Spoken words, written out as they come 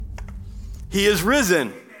He is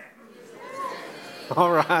risen.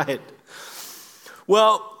 All right.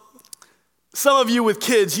 Well, some of you with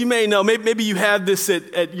kids, you may know, maybe you have this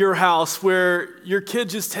at your house where your kid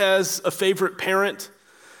just has a favorite parent.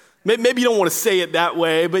 Maybe you don't want to say it that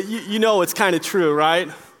way, but you know it's kind of true, right?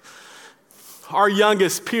 Our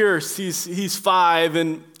youngest, Pierce, he's 5,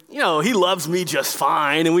 and he loves me just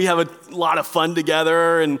fine, and we have a lot of fun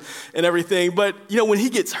together and everything. But when he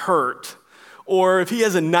gets hurt, or if he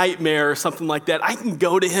has a nightmare or something like that, I can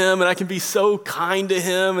go to him and I can be so kind to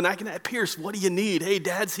him, and I can, Pierce, what do you need? Hey,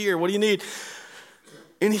 Dad's here, what do you need?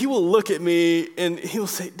 And he will look at me and he will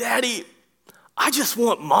say, Daddy, I just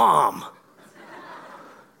want Mom.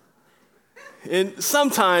 And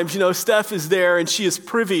sometimes, Steph is there and she is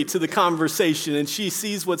privy to the conversation and she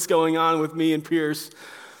sees what's going on with me and Pierce.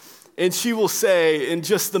 And she will say in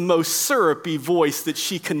just the most syrupy voice that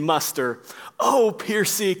she can muster, oh,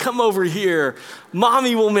 Piercy, come over here.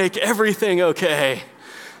 Mommy will make everything okay.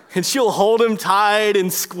 And she'll hold him tight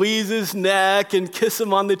and squeeze his neck and kiss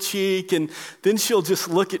him on the cheek. And then she'll just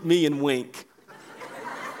look at me and wink.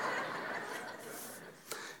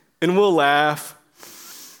 And we'll laugh.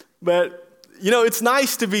 But it's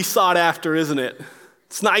nice to be sought after, isn't it?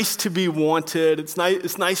 It's nice to be wanted. It's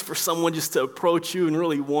nice for someone just to approach you and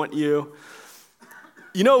really want you.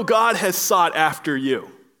 God has sought after you.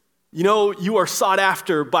 You are sought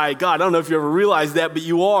after by God. I don't know if you ever realized that, but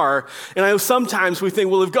you are. And I know sometimes we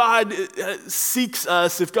think, well, if God seeks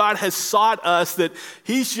us, if God has sought us, that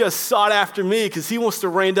he's just sought after me because he wants to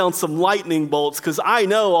rain down some lightning bolts because I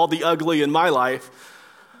know all the ugly in my life.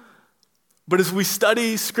 But as we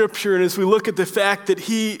study Scripture and as we look at the fact that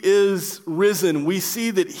he is risen, we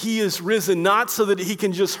see that he is risen not so that he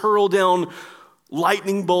can just hurl down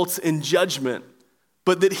lightning bolts in judgment,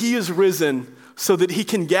 but that he is risen so that he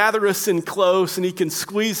can gather us in close and he can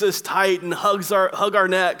squeeze us tight and hug our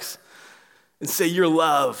necks and say, you're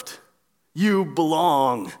loved, you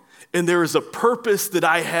belong, and there is a purpose that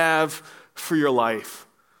I have for your life.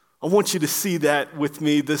 I want you to see that with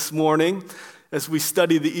me this morning. As we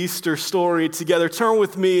study the Easter story together, turn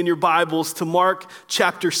with me in your Bibles to Mark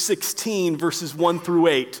chapter 16, verses 1 through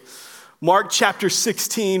 8. Mark chapter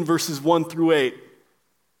 16, verses 1 through 8.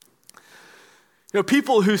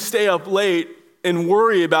 People who stay up late and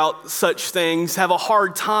worry about such things have a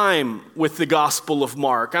hard time with the Gospel of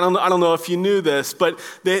Mark. I don't know if you knew this, but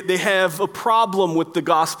they have a problem with the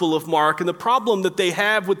Gospel of Mark. And the problem that they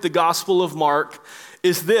have with the Gospel of Mark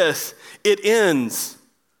is this: it ends.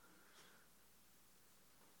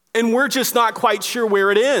 And we're just not quite sure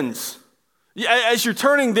where it ends. As you're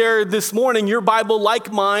turning there this morning, your Bible,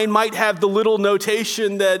 like mine, might have the little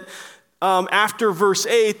notation that after verse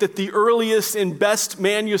 8, that the earliest and best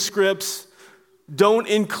manuscripts don't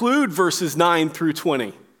include verses 9 through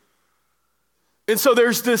 20. And so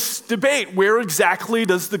there's this debate. Where exactly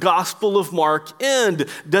does the Gospel of Mark end?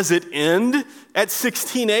 Does it end at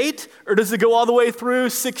 16:8, or does it go all the way through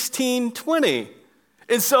 16:20?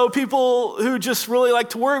 And so people who just really like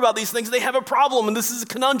to worry about these things, they have a problem, and this is a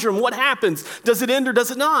conundrum. What happens? Does it end or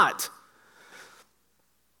does it not?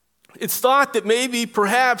 It's thought that maybe,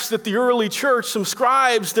 perhaps, that the early church, some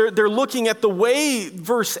scribes, they're looking at the way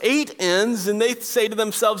verse 8 ends, and they say to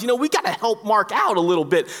themselves, we got to help Mark out a little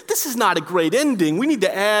bit. This is not a great ending. We need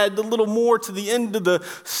to add a little more to the end of the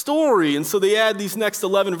story. And so they add these next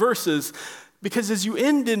 11 verses, because as you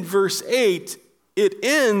end in verse 8, it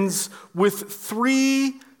ends with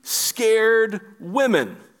 3 scared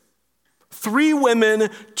women. 3 women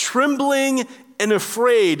trembling and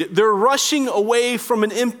afraid. They're rushing away from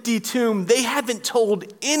an empty tomb. They haven't told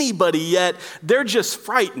anybody yet. They're just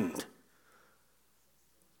frightened.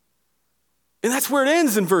 And that's where it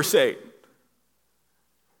ends in verse 8.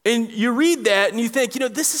 And you read that and you think,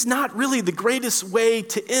 this is not really the greatest way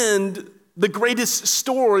to end the greatest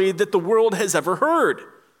story that the world has ever heard.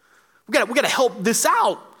 We got to help this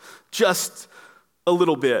out just a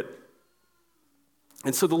little bit.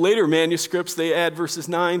 And so the later manuscripts, they add verses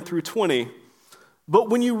 9 through 20. But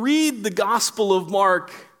when you read the Gospel of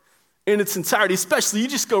Mark in its entirety, especially, you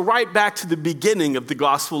just go right back to the beginning of the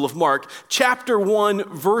Gospel of Mark, chapter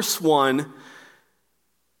 1, verse 1,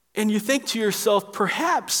 and you think to yourself,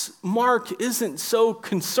 perhaps Mark isn't so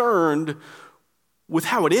concerned with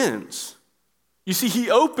how it ends. You see, he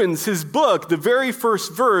opens his book, the very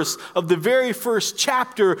first verse of the very first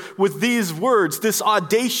chapter, with these words, this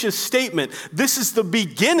audacious statement. This is the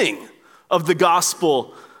beginning of the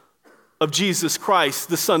gospel of Jesus Christ,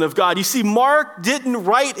 the Son of God. You see, Mark didn't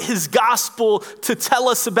write his gospel to tell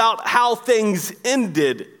us about how things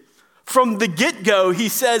ended. From the get-go, he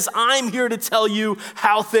says, I'm here to tell you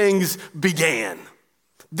how things began.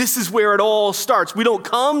 This is where it all starts. We don't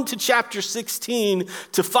come to chapter 16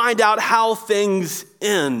 to find out how things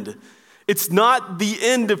end. It's not the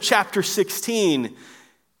end of chapter 16.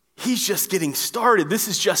 He's just getting started. This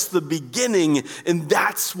is just the beginning, and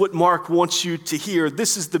that's what Mark wants you to hear.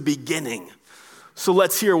 This is the beginning. So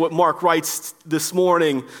let's hear what Mark writes this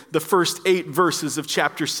morning, the first 8 verses of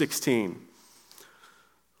chapter 16.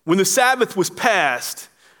 When the Sabbath was passed,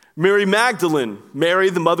 Mary Magdalene, Mary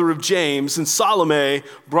the mother of James, and Salome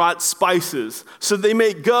brought spices so they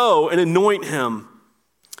may go and anoint him.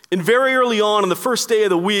 And very early on the first day of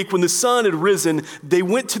the week, when the sun had risen, they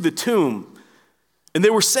went to the tomb. And they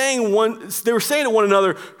were saying to one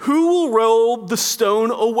another, "Who will roll the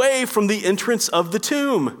stone away from the entrance of the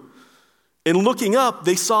tomb?" And looking up,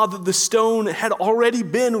 they saw that the stone had already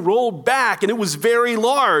been rolled back, and it was very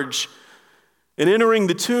large. And entering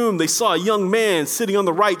the tomb, they saw a young man sitting on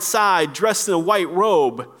the right side, dressed in a white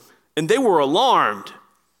robe, and they were alarmed.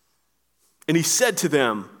 And he said to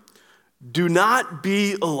them, "Do not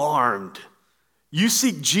be alarmed. You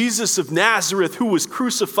seek Jesus of Nazareth who was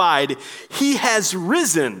crucified. He has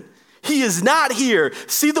risen. He is not here.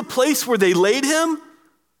 See the place where they laid him?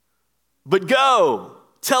 But go,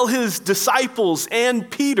 tell his disciples and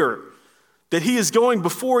Peter that he is going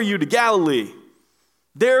before you to Galilee.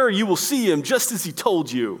 There you will see him just as he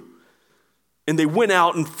told you." And they went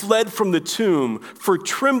out and fled from the tomb, for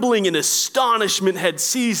trembling and astonishment had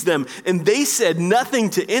seized them, and they said nothing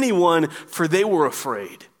to anyone, for they were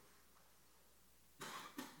afraid.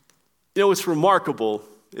 You know, it's remarkable,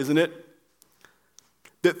 isn't it?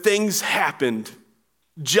 That things happened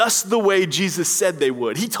just the way Jesus said they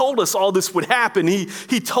would. He told us all this would happen. He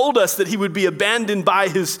told us that he would be abandoned by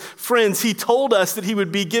his friends. He told us that he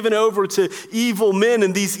would be given over to evil men,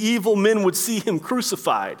 and these evil men would see him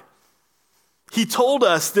crucified. He told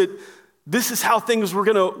us that this is how things were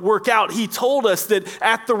going to work out. He told us that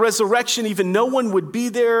at the resurrection, even no one would be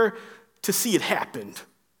there to see it happen.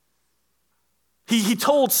 He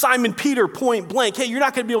told Simon Peter point blank, "Hey, you're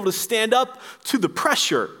not going to be able to stand up to the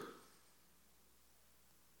pressure."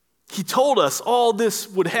 He told us all this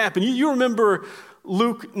would happen. You remember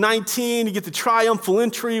Luke 19, you get the triumphal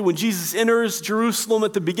entry when Jesus enters Jerusalem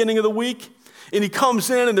at the beginning of the week. And he comes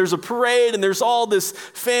in and there's a parade and there's all this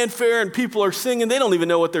fanfare and people are singing. They don't even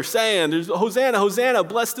know what they're saying. There's Hosanna, Hosanna,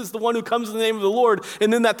 blessed is the one who comes in the name of the Lord.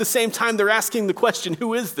 And then at the same time, they're asking the question,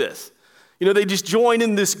 who is this? You know, they just join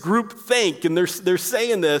in this group think and they're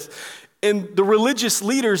saying this. And the religious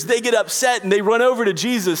leaders, they get upset and they run over to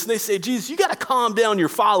Jesus and they say, "Jesus, you got to calm down your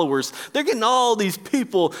followers. They're getting all these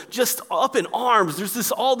people just up in arms.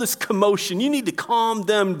 There's all this commotion. You need to calm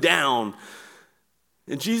them down."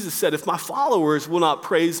 And Jesus said, "If my followers will not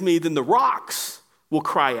praise me, then the rocks will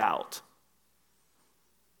cry out."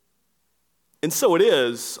 And so it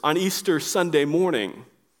is on Easter Sunday morning,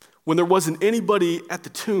 when there wasn't anybody at the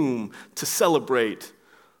tomb to celebrate,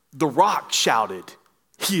 the rock shouted,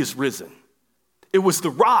 "He is risen." It was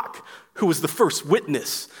the rock who was the first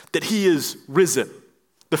witness that he is risen.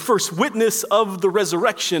 The first witness of the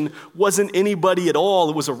resurrection wasn't anybody at all.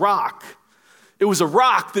 It was a rock. It was a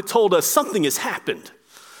rock that told us something has happened.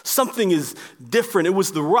 Something is different. It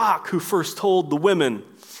was the rock who first told the women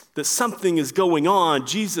that something is going on.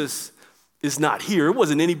 Jesus is not here. It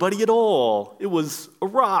wasn't anybody at all. It was a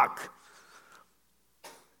rock.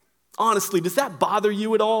 Honestly, does that bother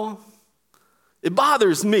you at all? It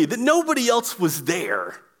bothers me that nobody else was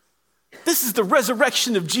there. This is the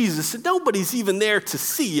resurrection of Jesus, and nobody's even there to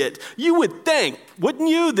see it. You would think, wouldn't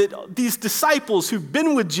you, that these disciples who've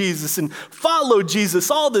been with Jesus and followed Jesus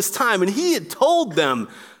all this time, and he had told them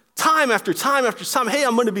time after time after time, "Hey,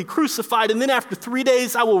 I'm going to be crucified, and then after 3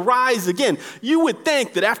 days I will rise again." You would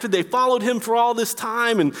think that after they followed him for all this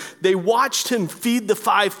time, and they watched him feed the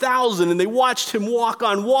 5,000, and they watched him walk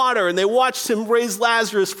on water, and they watched him raise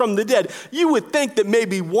Lazarus from the dead, you would think that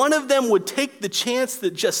maybe one of them would take the chance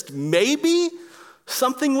that just maybe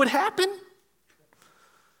something would happen.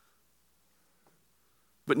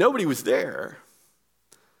 But nobody was there.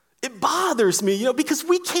 It bothers me, because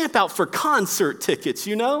we camp out for concert tickets,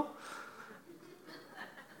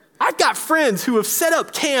 I've got friends who have set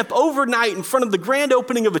up camp overnight in front of the grand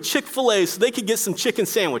opening of a Chick-fil-A so they could get some chicken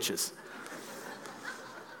sandwiches.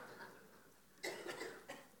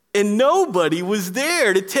 And nobody was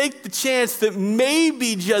there to take the chance that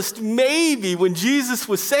maybe, just maybe, when Jesus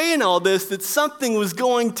was saying all this, that something was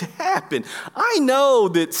going to happen. I know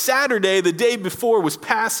that Saturday, the day before, was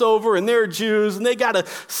Passover, and they're Jews, and they got to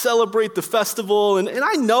celebrate the festival. And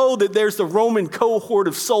I know that there's a Roman cohort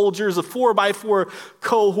of soldiers, a 4x4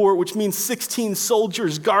 cohort, which means 16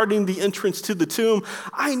 soldiers guarding the entrance to the tomb.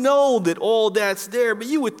 I know that all that's there, but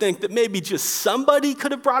you would think that maybe just somebody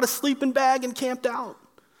could have brought a sleeping bag and camped out.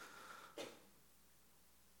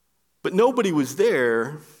 But nobody was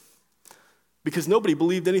there because nobody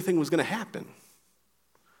believed anything was going to happen.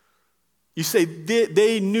 You say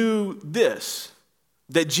they knew this,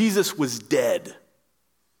 that Jesus was dead,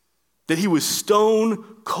 that he was stone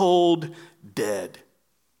cold dead.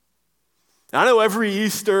 I know every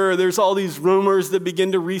Easter there's all these rumors that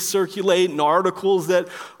begin to recirculate and articles that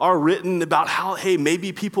are written about how, hey,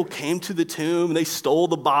 maybe people came to the tomb and they stole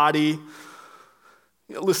the body.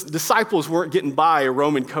 Listen, disciples weren't getting by a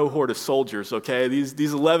Roman cohort of soldiers, okay?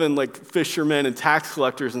 These 11 fishermen and tax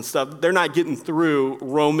collectors and stuff, they're not getting through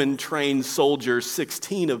Roman-trained soldiers,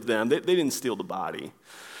 16 of them. They didn't steal the body.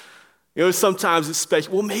 Sometimes it's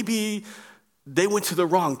special. Well, maybe they went to the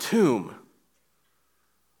wrong tomb.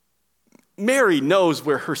 Mary knows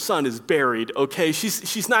where her son is buried, okay?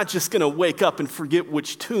 She's not just going to wake up and forget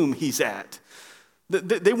which tomb he's at.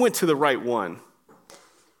 They went to the right one.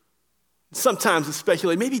 Sometimes it's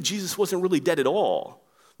speculated, maybe Jesus wasn't really dead at all.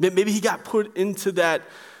 Maybe he got put into that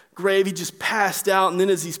grave, he just passed out, and then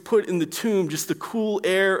as he's put in the tomb, just the cool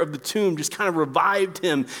air of the tomb just kind of revived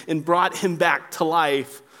him and brought him back to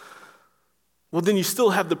life. Well, then you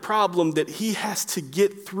still have the problem that he has to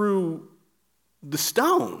get through the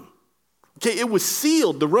stone. Okay, it was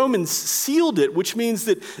sealed. The Romans sealed it, which means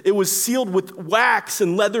that it was sealed with wax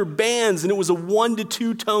and leather bands, and it was a 1 to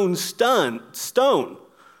 2 tone stone.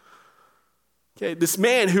 Okay, this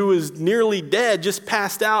man who was nearly dead just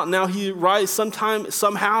passed out, and now he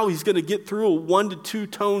somehow he's going to get through a 1 to 2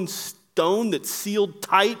 tone stone that's sealed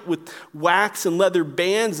tight with wax and leather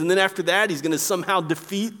bands, and then after that he's going to somehow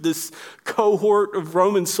defeat this cohort of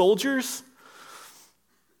Roman soldiers.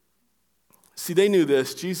 See, they knew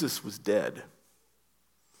this. Jesus was dead.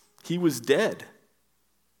 He was dead.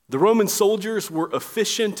 The Roman soldiers were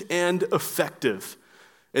efficient and effective.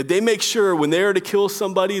 They make sure when they are to kill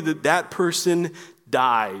somebody that person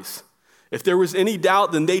dies. If there was any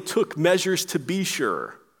doubt, then they took measures to be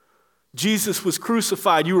sure. Jesus was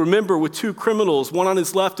crucified, you remember, with 2 criminals, one on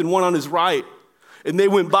his left and one on his right. And they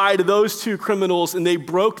went by to those 2 criminals and they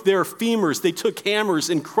broke their femurs. They took hammers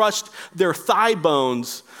and crushed their thigh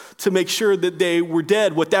bones to make sure that they were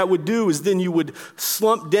dead. What that would do is then you would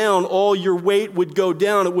slump down, all your weight would go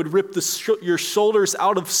down, it would rip your shoulders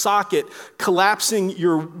out of socket, collapsing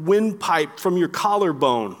your windpipe from your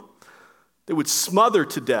collarbone. They would smother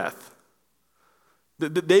to death.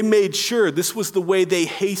 They made sure this was the way they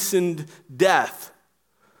hastened death.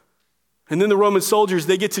 And then the Roman soldiers,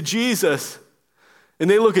 they get to Jesus, and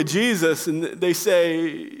they look at Jesus and they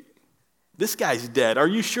say, this guy's dead. Are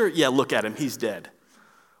you sure? Yeah, look at him, he's dead.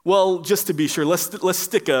 Well, just to be sure, let's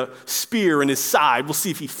stick a spear in his side. We'll see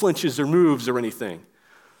if he flinches or moves or anything.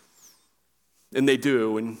 And they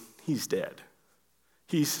do, and he's dead.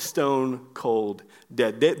 He's stone cold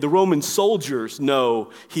dead. The Roman soldiers know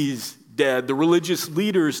he's dead. The religious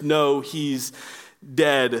leaders know he's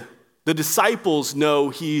dead. The disciples know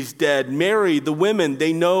he's dead. Mary, the women,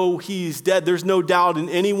 they know he's dead. There's no doubt in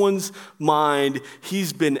anyone's mind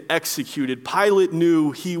he's been executed. Pilate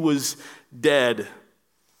knew he was dead.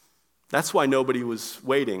 That's why nobody was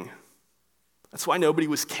waiting. That's why nobody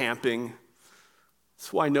was camping.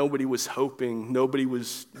 That's why nobody was hoping. Nobody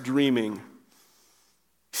was dreaming.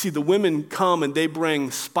 See, the women come and they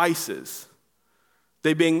bring spices.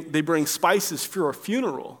 They bring spices for a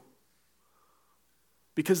funeral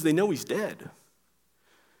because they know he's dead.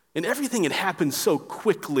 And everything had happened so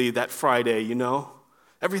quickly that Friday,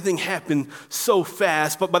 Everything happened so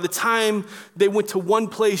fast. But by the time they went to one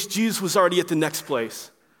place, Jesus was already at the next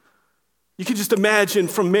place. You can just imagine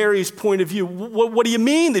from Mary's point of view, what do you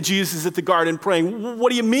mean that Jesus is at the garden praying? What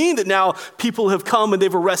do you mean that now people have come and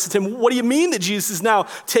they've arrested him? What do you mean that Jesus is now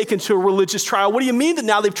taken to a religious trial? What do you mean that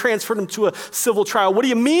now they've transferred him to a civil trial? What do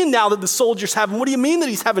you mean now that the soldiers have him? What do you mean that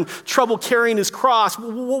he's having trouble carrying his cross?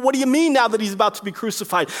 What do you mean now that he's about to be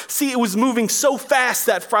crucified? See, it was moving so fast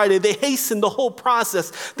that Friday. They hastened the whole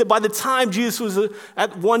process that by the time Jesus was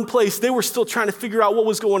at one place, they were still trying to figure out what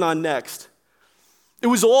was going on next. It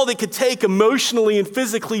was all they could take emotionally and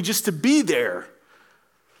physically just to be there.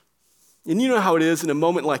 And you know how it is in a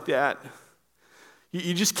moment like that.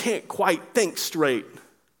 You just can't quite think straight.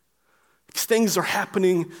 Because things are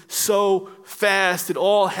happening so fast. It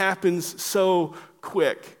all happens so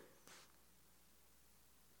quick.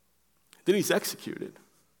 Then he's executed.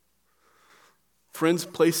 Friends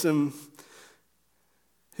place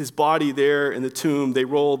his body there in the tomb. They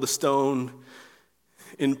roll the stone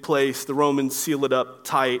in place. The Romans seal it up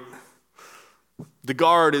tight. The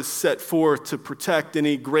guard is set forth to protect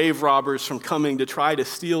any grave robbers from coming to try to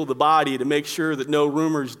steal the body, to make sure that no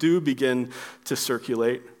rumors do begin to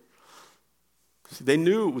circulate. See, they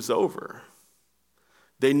knew it was over.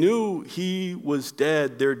 They knew he was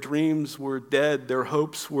dead. Their dreams were dead. Their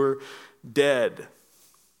hopes were dead.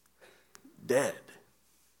 Dead.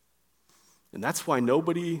 And that's why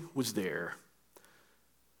nobody was there.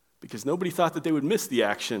 Because nobody thought that they would miss the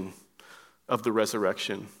action of the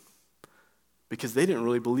resurrection. Because they didn't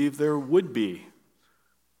really believe there would be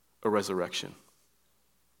a resurrection.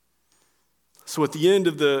 So at the end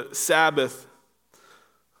of the Sabbath,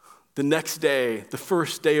 the next day, the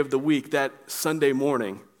first day of the week, that Sunday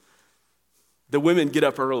morning, the women get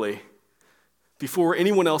up early before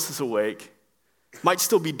anyone else is awake. It might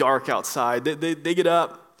still be dark outside. They get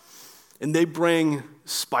up and they bring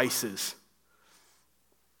spices.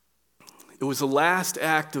 It was a last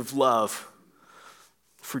act of love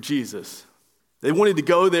for Jesus. They wanted to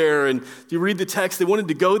go there, and you read the text, they wanted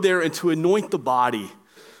to go there and to anoint the body,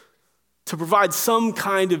 to provide some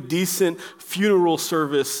kind of decent funeral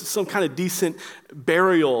service, some kind of decent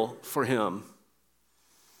burial for him.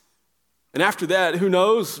 And after that, who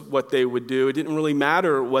knows what they would do? It didn't really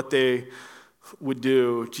matter what they would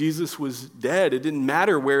do. Jesus was dead. It didn't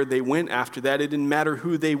matter where they went after that. It didn't matter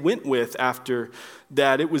who they went with after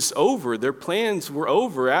that. It was over. Their plans were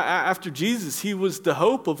over. After Jesus, he was the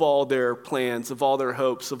hope of all their plans, of all their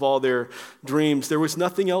hopes, of all their dreams. There was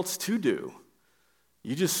nothing else to do.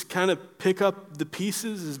 You just kind of pick up the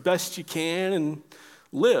pieces as best you can and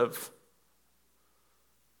live.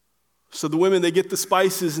 So the women, they get the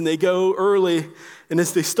spices and they go early, and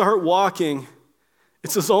as they start walking,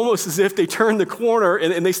 it's almost as if they turn the corner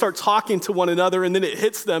and they start talking to one another, and then it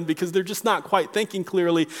hits them because they're just not quite thinking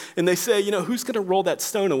clearly, and they say, who's going to roll that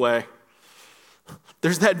stone away?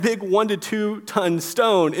 There's that big 1 to 2 ton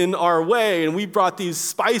stone in our way, and we brought these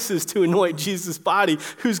spices to anoint Jesus' body.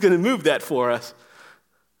 Who's going to move that for us?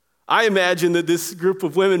 I imagine that this group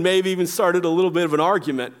of women maybe even started a little bit of an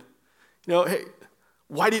argument. Hey,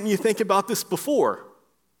 why didn't you think about this before?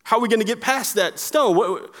 How are we going to get past that stone?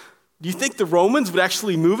 Do you think the Romans would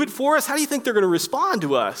actually move it for us? How do you think they're going to respond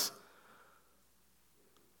to us?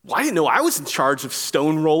 Well, I didn't know I was in charge of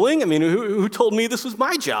stone rolling. Who told me this was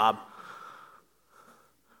my job?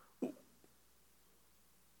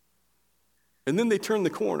 And then they turn the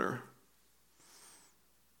corner,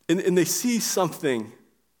 and they see something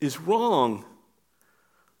is wrong.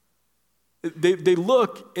 They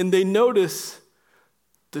look and they notice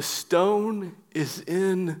the stone is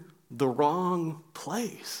in the wrong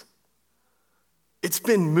place. It's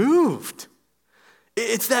been moved.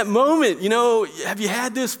 It's that moment, have you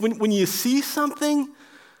had this when you see something,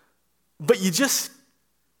 but you just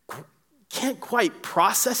can't quite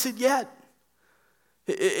process it yet?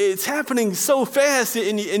 It's happening so fast,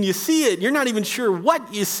 and you see it. You're not even sure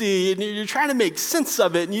what you see, and you're trying to make sense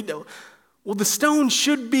of it. And well, the stone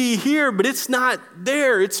should be here, but it's not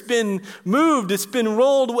there. It's been moved. It's been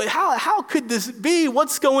rolled away. How could this be?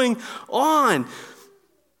 What's going on?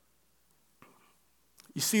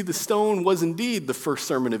 You see, the stone was indeed the first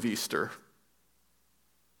sermon of Easter.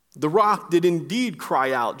 The rock did indeed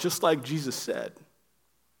cry out, just like Jesus said.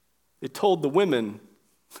 It told the women,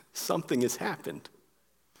 something has happened.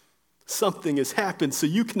 Something has happened. So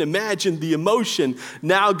you can imagine the emotion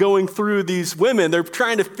now going through these women. They're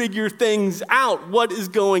trying to figure things out. What is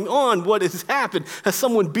going on? What has happened? Has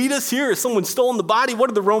someone beat us here? Has someone stolen the body? What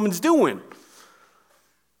are the Romans doing?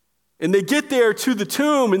 And they get there to the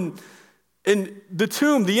tomb, and the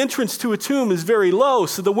tomb, the entrance to a tomb is very low.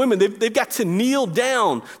 So the women, they've got to kneel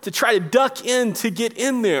down to try to duck in to get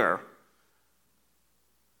in there.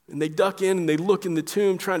 And they duck in and they look in the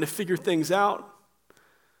tomb trying to figure things out.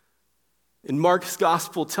 And Mark's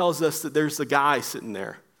gospel tells us that there's a guy sitting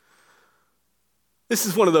there. This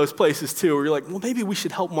is one of those places too where you're like, well, maybe we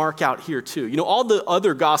should help Mark out here too. All the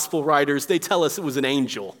other gospel writers, they tell us it was an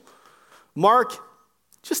angel. Mark,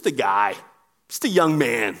 just a guy, just a young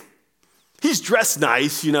man. He's dressed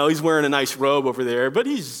nice, he's wearing a nice robe over there, but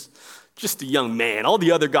he's just a young man. All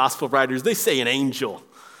the other gospel writers, they say an angel.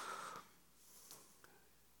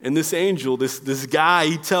 And this angel, this guy,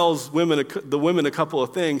 he tells the women a couple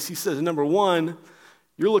of things. He says, number one,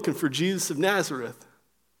 you're looking for Jesus of Nazareth.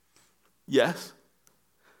 Yes.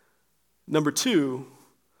 Number two,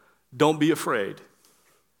 don't be afraid.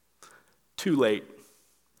 too late.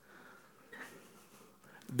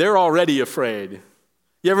 They're already afraid.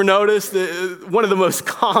 You ever notice that one of the most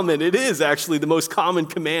common, it is actually the most common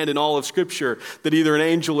command in all of Scripture that either an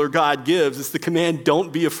angel or God gives. It's the command,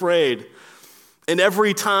 don't be afraid. And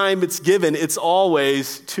every time it's given, it's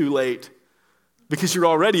always too late because you're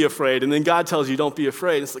already afraid. And then God tells you, don't be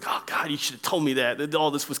afraid. And it's like, oh, God, you should have told me that all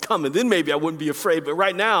this was coming. Then maybe I wouldn't be afraid. But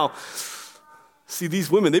right now, see,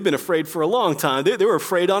 these women, they've been afraid for a long time. They were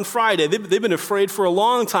afraid on Friday. They've been afraid for a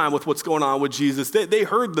long time with what's going on with Jesus. They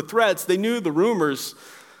heard the threats. They knew the rumors.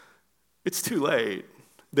 It's too late.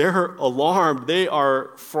 They're alarmed. They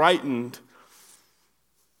are frightened.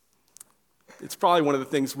 It's probably one of the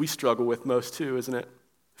things we struggle with most too, isn't it?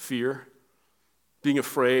 Fear. Being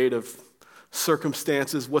afraid of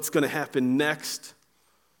circumstances, what's going to happen next,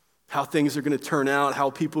 how things are going to turn out, how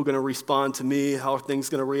people are going to respond to me, how things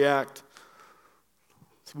are going to react.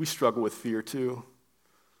 So we struggle with fear too.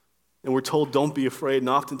 And we're told, don't be afraid, and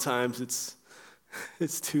oftentimes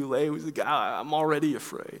it's too late. We're like, I'm already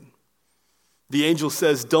afraid. The angel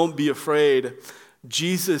says, don't be afraid.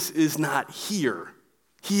 Jesus is not here.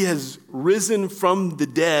 He has risen from the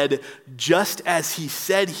dead just as he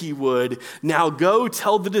said he would. Now go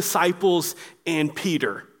tell the disciples and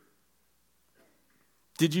Peter.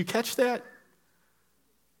 Did you catch that?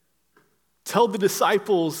 Tell the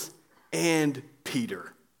disciples and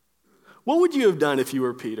Peter. What would you have done if you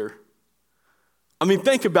were Peter? I mean,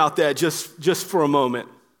 think about that just for a moment.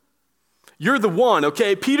 You're the one,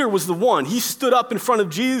 okay? Peter was the one. He stood up in front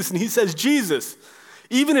of Jesus and he says, Jesus,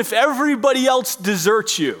 even if everybody else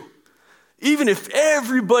deserts you, even if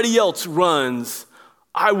everybody else runs,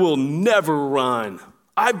 I will never run.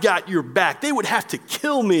 I've got your back. They would have to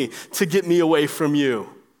kill me to get me away from you.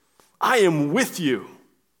 I am with you.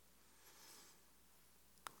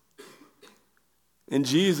 And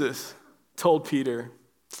Jesus told Peter,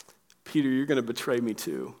 Peter, you're going to betray me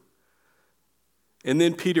too. And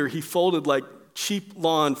then Peter, he folded like cheap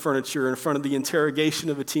lawn furniture in front of the interrogation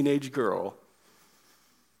of a teenage girl.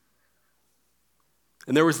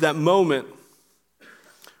 And there was that moment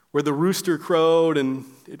where the rooster crowed and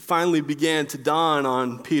it finally began to dawn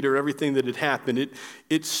on Peter everything that had happened.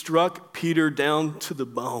 It struck Peter down to the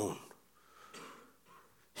bone.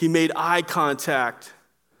 He made eye contact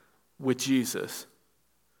with Jesus.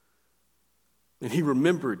 And he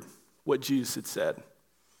remembered what Jesus had said.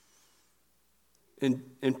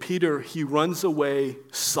 And Peter, he runs away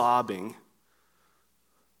sobbing,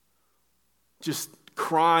 just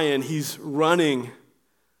crying. He's running.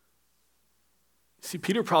 See,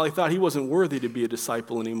 Peter probably thought he wasn't worthy to be a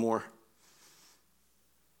disciple anymore.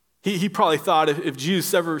 He probably thought if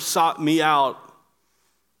Jesus ever sought me out,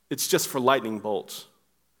 it's just for lightning bolts.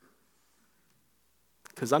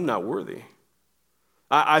 Because I'm not worthy.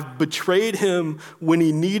 I've betrayed him when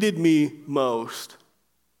he needed me most.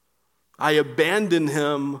 I abandoned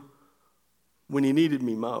him when he needed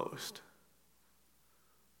me most.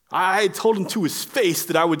 I had told him to his face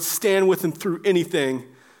that I would stand with him through anything.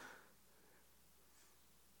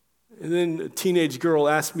 And then a teenage girl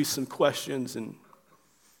asked me some questions, and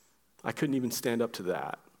I couldn't even stand up to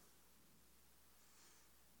that.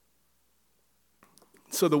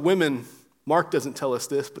 So the women, Mark doesn't tell us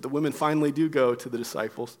this, but the women finally do go to the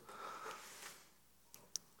disciples.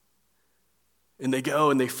 And they go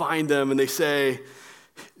and they find them and they say,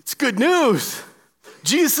 it's good news.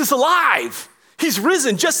 Jesus is alive. He's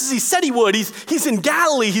risen just as he said he would. He's in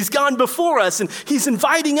Galilee. He's gone before us and he's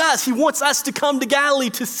inviting us. He wants us to come to Galilee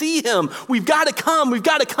to see him. We've got to come. We've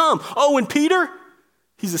got to come. Oh, and Peter,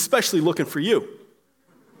 he's especially looking for you.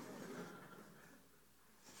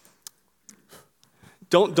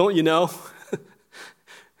 Don't you know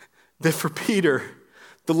that for Peter,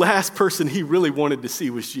 the last person he really wanted to see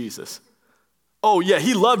was Jesus? Oh, yeah,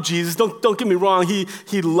 he loved Jesus. Don't get me wrong.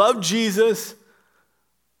 He loved Jesus,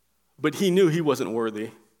 but he knew he wasn't worthy.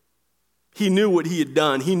 He knew what he had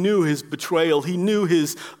done. He knew his betrayal. He knew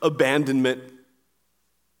his abandonment.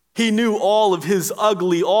 He knew all of his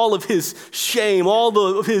ugly, all of his shame,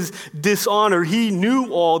 all of his dishonor. He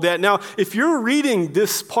knew all that. Now, if you're reading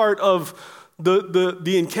this part of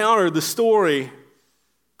the encounter, the story,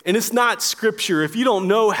 and it's not scripture, if you don't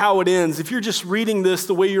know how it ends, if you're just reading this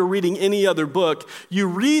the way you're reading any other book, you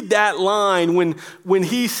read that line when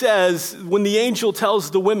he says, when the angel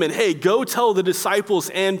tells the women, hey, go tell the disciples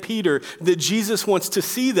and Peter that Jesus wants to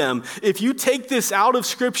see them. If you take this out of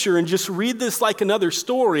scripture and just read this like another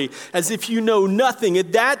story, as if you know nothing,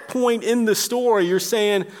 at that point in the story, you're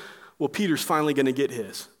saying, well, Peter's finally going to get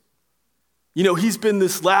his. You know, he's been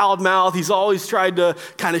this loudmouth. He's always tried to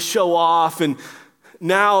kind of show off, and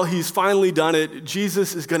now he's finally done it.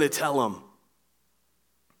 Jesus is going to tell him.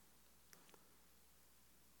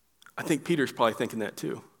 I think Peter's probably thinking that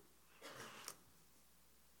too.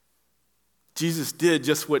 Jesus did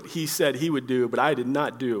just what he said he would do, but I did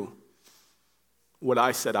not do what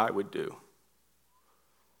I said I would do.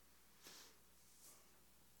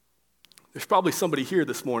 There's probably somebody here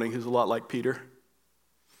this morning who's a lot like Peter.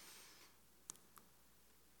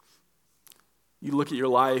 You look at your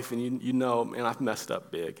life and you know, man, I've messed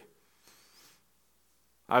up big.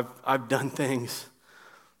 I've done things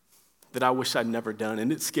that I wish I'd never done,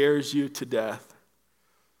 and it scares you to death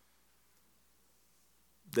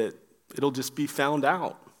that it'll just be found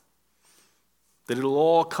out, that it'll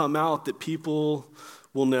all come out, that people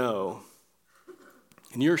will know.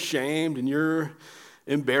 And you're ashamed and you're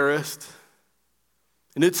embarrassed.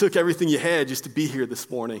 And it took everything you had just to be here this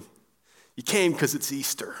morning. You came because it's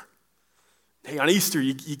Easter. Hey, on Easter,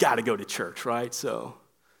 you got to go to church, right? So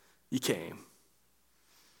you came.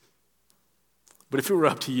 But if it were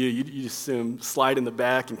up to you, you'd just assume slide in the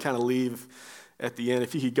back and kind of leave at the end.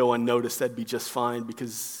 If you could go unnoticed, that'd be just fine,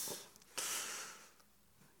 because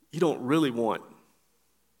you don't really want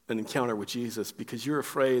an encounter with Jesus, because you're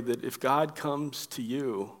afraid that if God comes to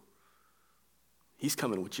you, he's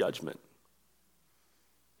coming with judgment.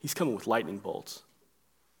 He's coming with lightning bolts,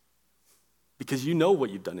 because you know what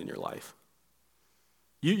you've done in your life.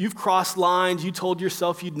 You've crossed lines you told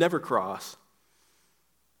yourself you'd never cross.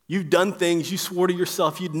 You've done things you swore to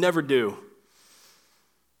yourself you'd never do.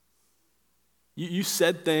 You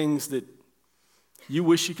said things that you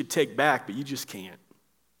wish you could take back, but you just can't.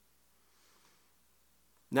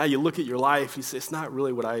 Now you look at your life, you say, it's not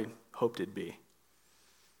really what I hoped it'd be.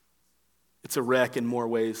 It's a wreck in more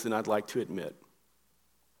ways than I'd like to admit.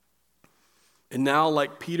 And now,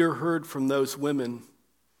 like Peter heard from those women,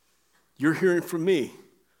 you're hearing from me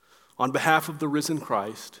on behalf of the risen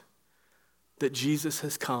Christ that Jesus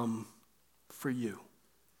has come for you,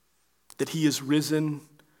 that he is risen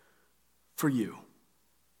for you.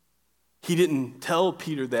 He didn't tell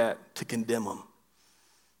Peter that to condemn him.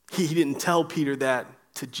 He didn't tell Peter that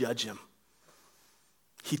to judge him.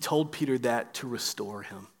 He told Peter that to restore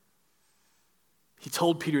him. He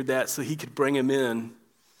told Peter that so he could bring him in,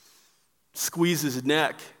 squeeze his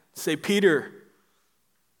neck, say, Peter,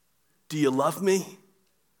 do you love me?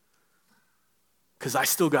 Because I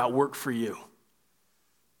still got work for you.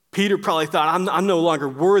 Peter probably thought, I'm no longer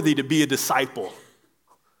worthy to be a disciple.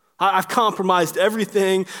 I've compromised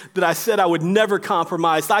everything that I said I would never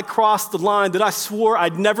compromise. I crossed the line that I swore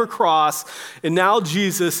I'd never cross. And now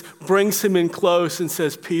Jesus brings him in close and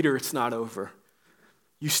says, Peter, it's not over.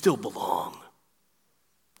 You still belong.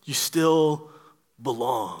 You still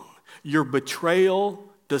belong. Your betrayal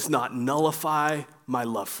does not nullify my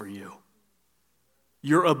love for you.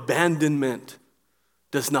 Your abandonment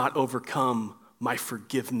does not overcome my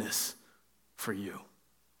forgiveness for you.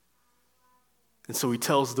 And so he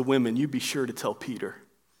tells the women, you be sure to tell Peter,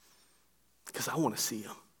 because I want to see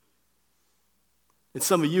him. And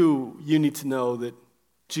some of you need to know that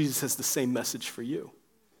Jesus has the same message for you.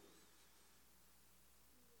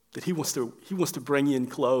 That he wants to bring you in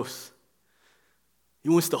close. He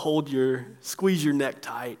wants to squeeze your neck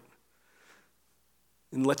tight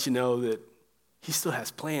and let you know that he still has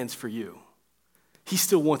plans for you. He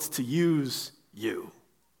still wants to use you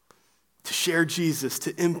to share Jesus,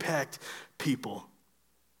 to impact people.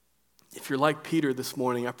 If you're like Peter this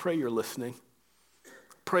morning, I pray you're listening.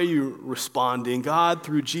 Pray you're responding. God,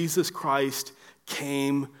 through Jesus Christ,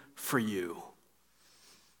 came for you.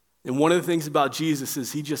 And one of the things about Jesus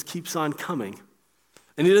is he just keeps on coming.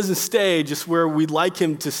 And he doesn't stay just where we'd like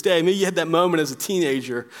him to stay. Maybe you had that moment as a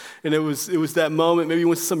teenager, and it was that moment, maybe you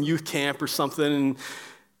went to some youth camp or something,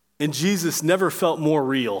 and Jesus never felt more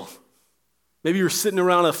real. Maybe you were sitting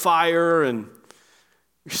around a fire and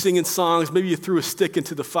you're singing songs. Maybe you threw a stick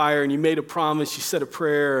into the fire and you made a promise, you said a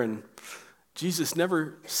prayer, and Jesus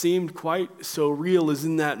never seemed quite so real as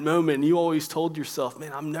in that moment. And you always told yourself,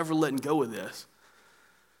 man, I'm never letting go of this.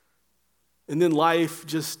 And then life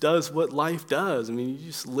just does what life does. I mean, you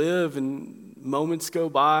just live and moments go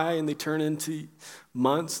by and they turn into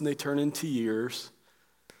months and they turn into years.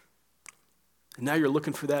 And now you're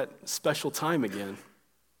looking for that special time again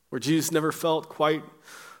where Jesus never felt quite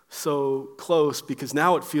so close, because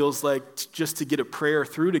now it feels like just to get a prayer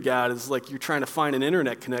through to God is like you're trying to find an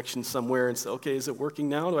internet connection somewhere and say, okay, is it working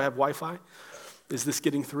now? Do I have Wi-Fi? Is this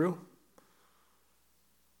getting through?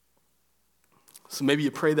 So maybe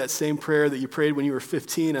you pray that same prayer that you prayed when you were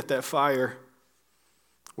 15 at that fire,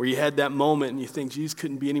 where you had that moment and you think Jesus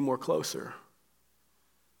couldn't be any more closer.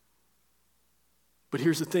 But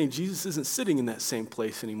here's the thing, Jesus isn't sitting in that same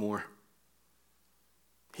place anymore.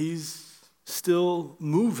 He's still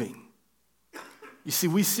moving. You see,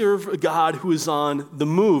 we serve a God who is on the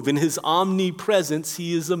move. In his omnipresence,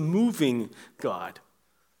 he is a moving God.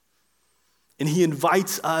 And he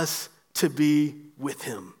invites us to be with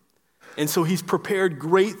him. And so he's prepared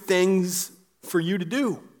great things for you to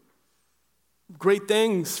do. Great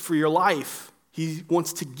things for your life. He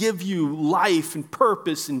wants to give you life and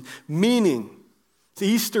purpose and meaning. See,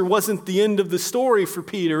 Easter wasn't the end of the story for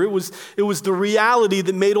Peter. It was the reality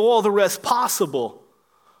that made all the rest possible.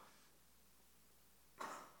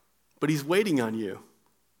 But he's waiting on you.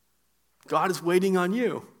 God is waiting on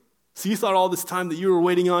you. So you thought all this time that you were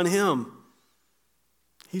waiting on him.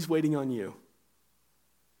 He's waiting on you.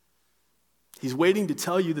 He's waiting to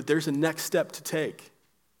tell you that there's a next step to take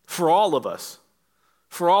for all of us.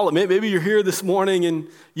 Maybe you're here this morning and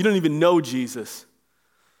you don't even know Jesus.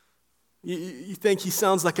 You think he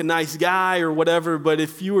sounds like a nice guy or whatever, but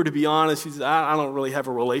if you were to be honest, I don't really have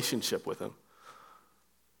a relationship with him.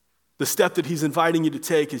 The step that he's inviting you to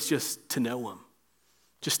take is just to know him,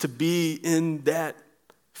 just to be in that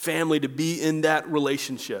family, to be in that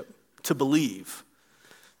relationship, to believe.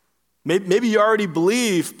 Maybe you already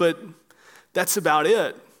believe, but that's about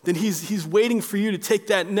it. Then he's waiting for you to take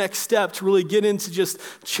that next step to really get into just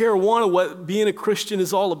chair one of what being a Christian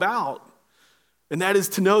is all about. And that is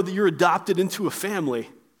to know that you're adopted into a family,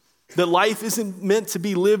 that life isn't meant to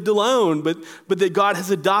be lived alone, but that God has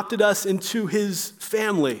adopted us into his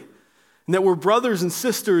family. And that we're brothers and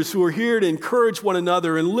sisters who are here to encourage one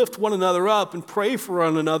another and lift one another up and pray for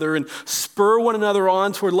one another and spur one another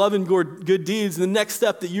on toward love and good deeds. And the next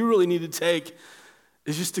step that you really need to take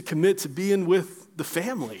is just to commit to being with the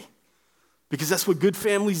family. Because that's what good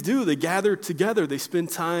families do. They gather together. They spend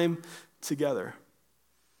time together.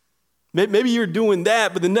 Maybe you're doing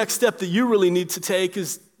that, but the next step that you really need to take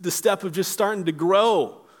is the step of just starting to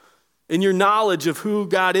grow in your knowledge of who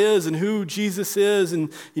God is and who Jesus is,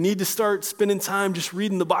 and you need to start spending time just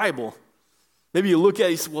reading the Bible. Maybe you look at it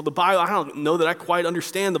and you say, well, the Bible, I don't know that I quite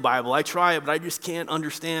understand the Bible. I try it, but I just can't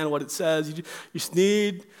understand what it says. You just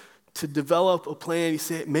need to develop a plan. You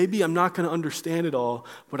say, maybe I'm not going to understand it all,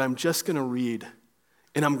 but I'm just going to read,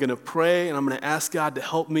 and I'm going to pray, and I'm going to ask God to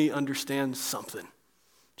help me understand something,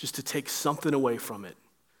 just to take something away from it.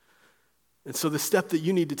 And so the step that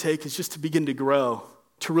you need to take is just to begin to grow,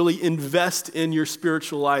 to really invest in your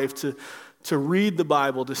spiritual life, to read the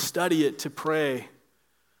Bible, to study it, to pray,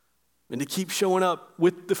 and to keep showing up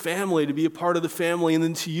with the family, to be a part of the family, and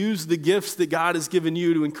then to use the gifts that God has given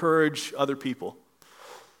you to encourage other people.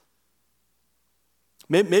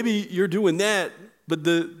 Maybe you're doing that, but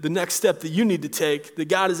the next step that you need to take, that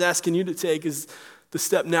God is asking you to take, is the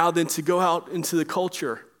step now then to go out into the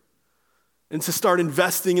culture and to start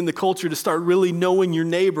investing in the culture, to start really knowing your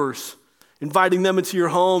neighbors, inviting them into your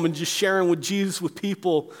home and just sharing with Jesus with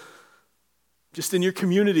people just in your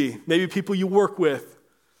community, maybe people you work with,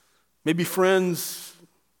 maybe friends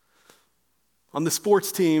on the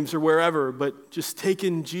sports teams or wherever, but just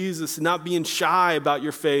taking Jesus and not being shy about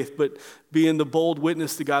your faith, but being the bold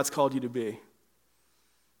witness that God's called you to be.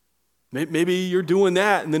 Maybe you're doing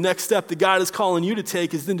that, and the next step that God is calling you to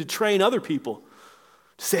take is then to train other people.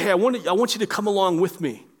 To say, hey, I want you to come along with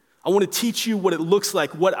me. I want to teach you what it looks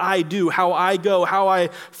like, what I do, how I go, how I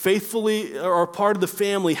faithfully are part of the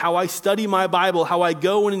family, how I study my Bible, how I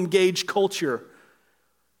go and engage culture.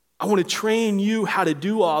 I want to train you how to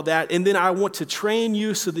do all that, and then I want to train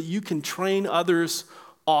you so that you can train others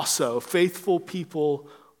also, faithful people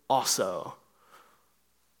also.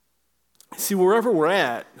 See, wherever we're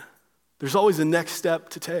at, there's always a next step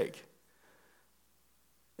to take.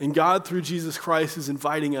 And God, through Jesus Christ, is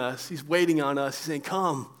inviting us. He's waiting on us. He's saying,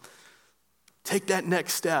 come, take that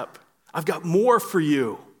next step. I've got more for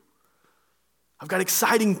you. I've got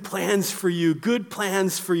exciting plans for you, good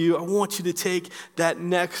plans for you. I want you to take that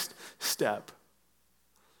next step.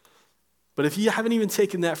 But if you haven't even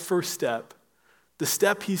taken that first step, the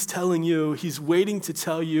step he's telling you, he's waiting to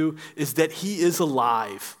tell you, is that he is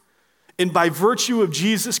alive. And by virtue of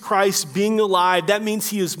Jesus Christ being alive, that means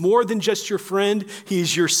he is more than just your friend. He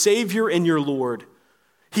is your Savior and your Lord.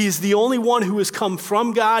 He is the only one who has come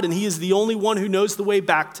from God, and he is the only one who knows the way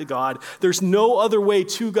back to God. There's no other way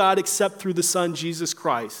to God except through the Son, Jesus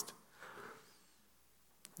Christ.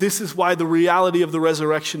 This is why the reality of the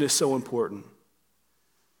resurrection is so important.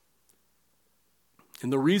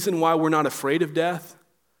 And the reason why we're not afraid of death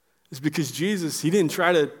is because Jesus, he didn't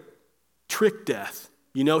try to trick death.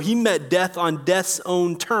 You know, he met death on death's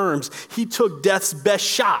own terms. He took death's best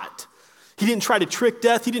shot. He didn't try to trick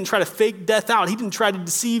death. He didn't try to fake death out. He didn't try to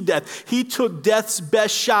deceive death. He took death's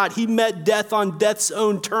best shot. He met death on death's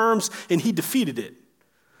own terms, and he defeated it.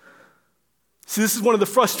 See, this is one of the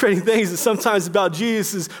frustrating things that sometimes about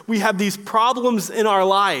Jesus is we have these problems in our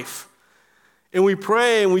life. And we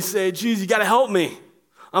pray and we say, Jesus, you got to help me.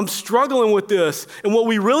 I'm struggling with this. And what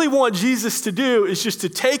we really want Jesus to do is just to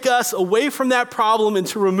take us away from that problem and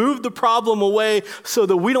to remove the problem away so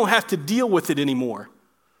that we don't have to deal with it anymore.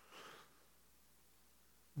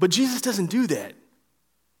 But Jesus doesn't do that.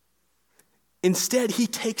 Instead, he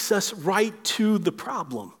takes us right to the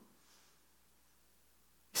problem.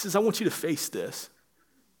 He says, I want you to face this.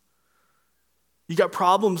 You got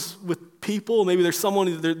problems with people. Maybe there's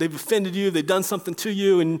someone, they've offended you, they've done something to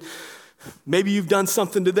you, and maybe you've done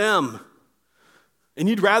something to them. And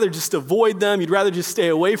you'd rather just avoid them. You'd rather just stay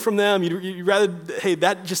away from them. You'd rather, hey,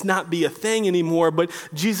 that just not be a thing anymore. But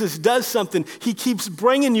Jesus does something. He keeps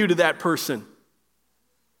bringing you to that person.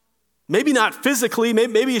 Maybe not physically,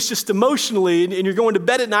 maybe it's just emotionally, and you're going to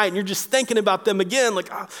bed at night and you're just thinking about them again, like,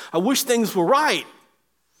 I wish things were right.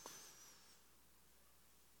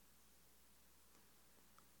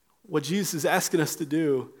 What Jesus is asking us to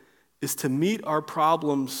do is to meet our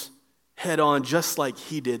problems head on just like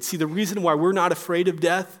he did. See, the reason why we're not afraid of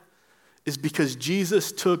death is because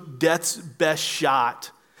Jesus took death's best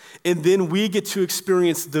shot. And then we get to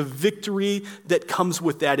experience the victory that comes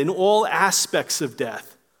with that in all aspects of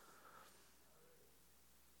death.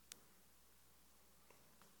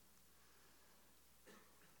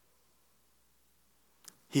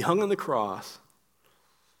 He hung on the cross.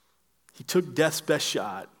 He took death's best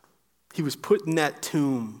shot. He was put in that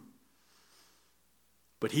tomb.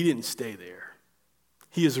 But he didn't stay there.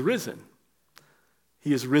 He is risen.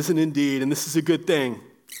 He is risen indeed. And this is a good thing.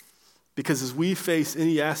 Because as we face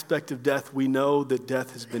any aspect of death, we know that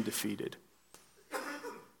death has been defeated.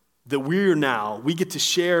 That we get to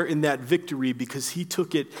share in that victory because he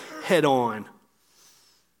took it head on.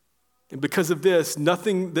 And because of this,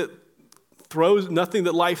 nothing that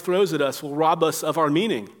life throws at us will rob us of our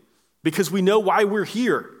meaning. Because we know why we're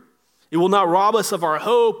here. It will not rob us of our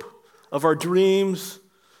hope, of our dreams.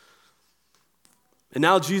 And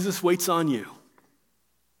now Jesus waits on you.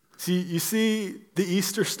 See, you see, the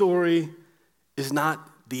Easter story is not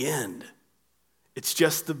the end. It's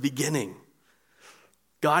just the beginning.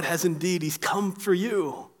 God has indeed, he's come for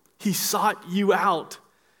you. He sought you out.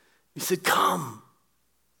 He said, come.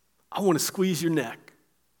 I want to squeeze your neck.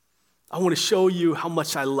 I want to show you how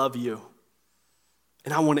much I love you.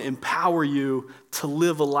 And I want to empower you to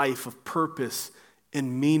live a life of purpose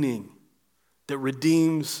and meaning that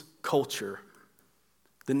redeems culture.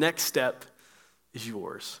 The next step is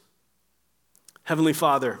yours. Heavenly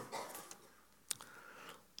Father,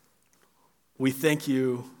 we thank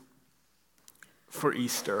you for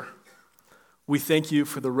Easter. We thank you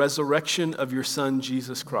for the resurrection of your Son,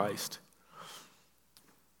 Jesus Christ,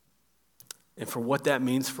 and for what that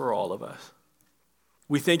means for all of us.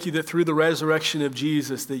 We thank you that through the resurrection of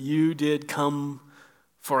Jesus, that you did come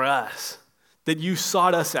for us, that you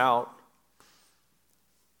sought us out,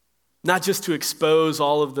 not just to expose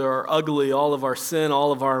all of our ugly, all of our sin,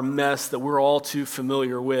 all of our mess that we're all too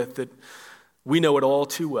familiar with, that we know it all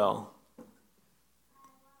too well.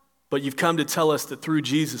 But you've come to tell us that through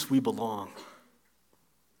Jesus we belong,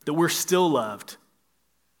 that we're still loved,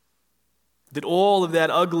 that all of that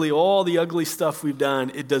ugly, all the ugly stuff we've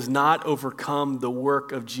done, it does not overcome the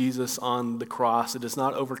work of Jesus on the cross. It does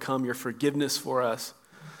not overcome your forgiveness for us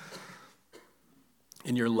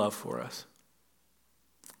and your love for us.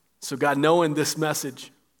 So God, knowing this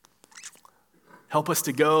message, help us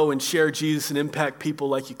to go and share Jesus and impact people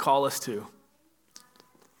like you call us to.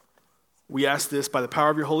 We ask this by the power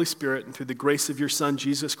of your Holy Spirit and through the grace of your Son,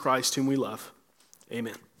 Jesus Christ, whom we love.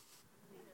 Amen.